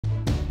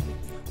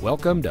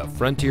Welcome to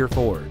Frontier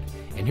Ford,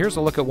 and here's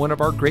a look at one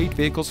of our great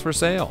vehicles for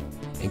sale.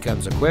 It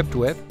comes equipped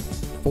with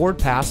Ford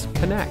Pass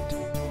Connect,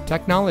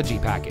 Technology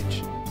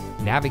Package,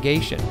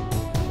 Navigation,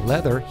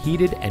 leather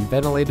heated and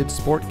ventilated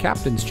sport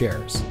captain's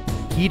chairs,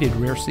 heated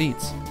rear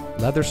seats,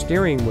 leather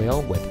steering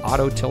wheel with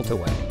auto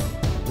tilt-away,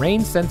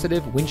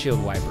 rain-sensitive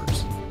windshield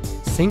wipers,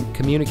 sync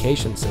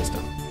communication system,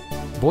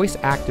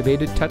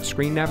 voice-activated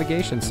touchscreen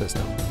navigation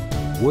system,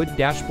 wood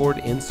dashboard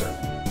insert.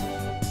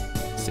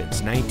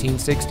 Since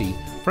 1960,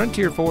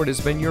 Frontier Ford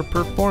has been your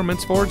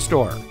performance Ford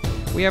store.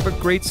 We have a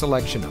great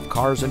selection of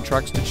cars and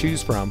trucks to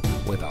choose from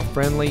with a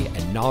friendly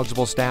and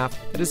knowledgeable staff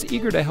that is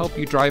eager to help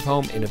you drive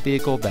home in a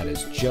vehicle that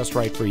is just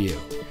right for you.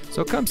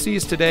 So come see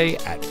us today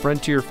at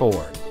Frontier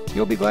Ford.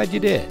 You'll be glad you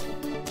did.